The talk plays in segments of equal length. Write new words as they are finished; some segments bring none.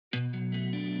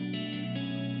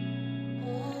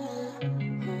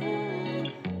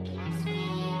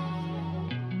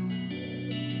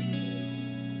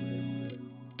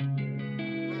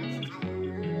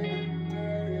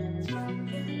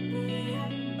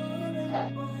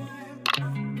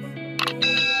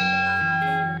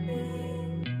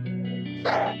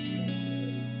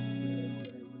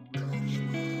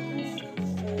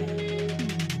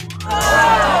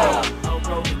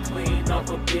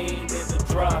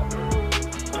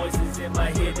in my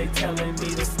head, they telling me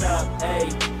to stop.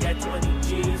 Ayy, got 20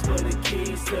 G's for the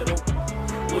keys to the.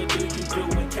 What do you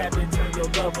do when Captain turn your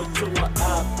lover to an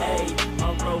op? Ayy,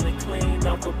 I'm rolling clean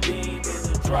off a beam in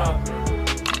the drop.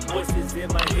 Voices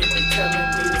in my head, they telling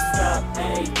me to stop.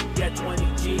 Ayy, got 20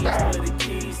 G's for the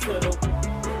keys to the.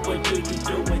 What do you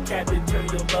do when Captain turn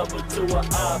your lover to a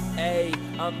op?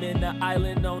 Ayy, I'm in the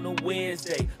island on a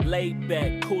Wednesday, laid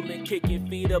back, coolin', kicking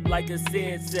feet up like a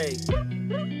sensei.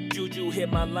 Juju hit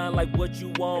my line like what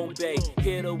you want, babe.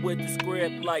 Hit her with the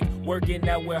script like working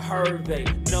out with Hervey.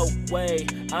 No way,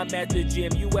 I'm at the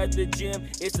gym, you at the gym.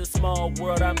 It's a small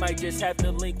world, I might just have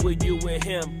to link with you and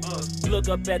him. Look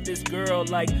up at this girl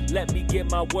like, let me get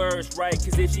my words right.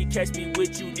 Cause if she catch me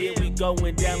with you, then we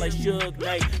going down like Suge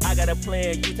Knight. I got a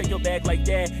plan, you take your bag like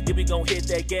that, then we gon' hit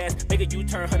that gas. Make a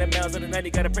U-turn 100 miles on the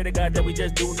 90, gotta pray to God that we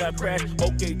just do not crash.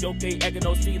 Okay, acting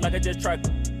no C like I just tried.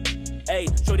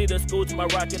 Ayy, shorty the school to my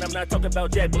rocket, I'm not talking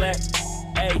about Jack Black.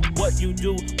 Ayy, what you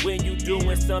do when you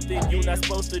doing something you not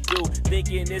supposed to do?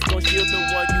 Thinking it's gon' shield the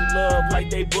one you love like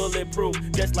they bulletproof.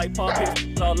 Just like Paul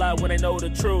Pierce, all lie when they know the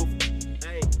truth.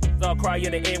 Ayy, I'll cry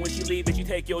in the end when she leave and you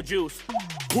take your juice.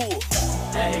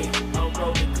 Ayy, I'm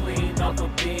rolling clean off a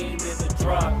beam in the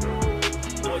drop.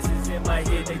 Voices in my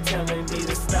head, they telling me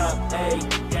to stop.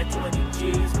 Ayy, got 20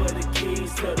 G's for the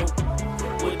keys to the.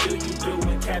 What do you do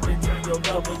when Captain turn your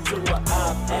lover to a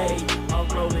op? Ayy, I'm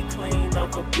rolling clean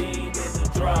off a beam in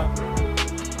the drop.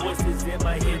 Voices in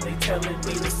my head, they telling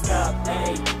me to stop.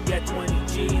 Ayy, got 20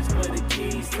 G's for the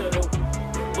keys to the.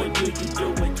 What do you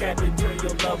do when Captain turn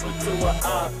your lover to a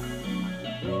op?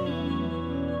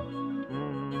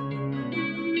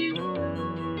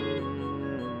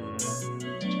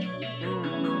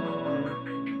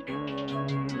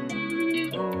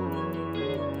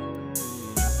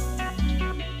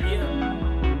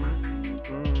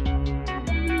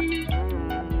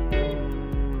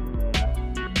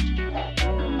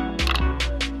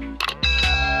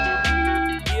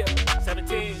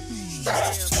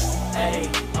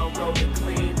 Ayy, I'm rolling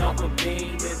clean off a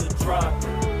beam in the drop.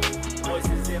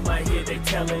 Voices in my head, they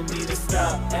telling me to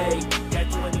stop. Ayy, got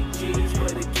 20 G's for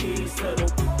the keys to the.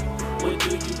 What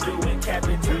do you do when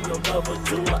Captain turn your lover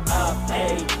to a op?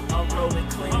 Ayy, I'm rolling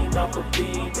clean off a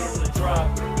beam in the drop.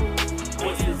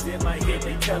 Voices in my head,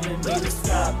 they telling me to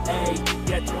stop. Ayy,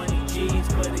 got 20 G's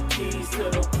for the keys to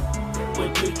the.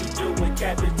 What do you do when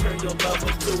Captain turn your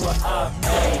lover to a op?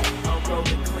 Ayy, I'm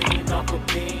rolling clean off a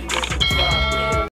beam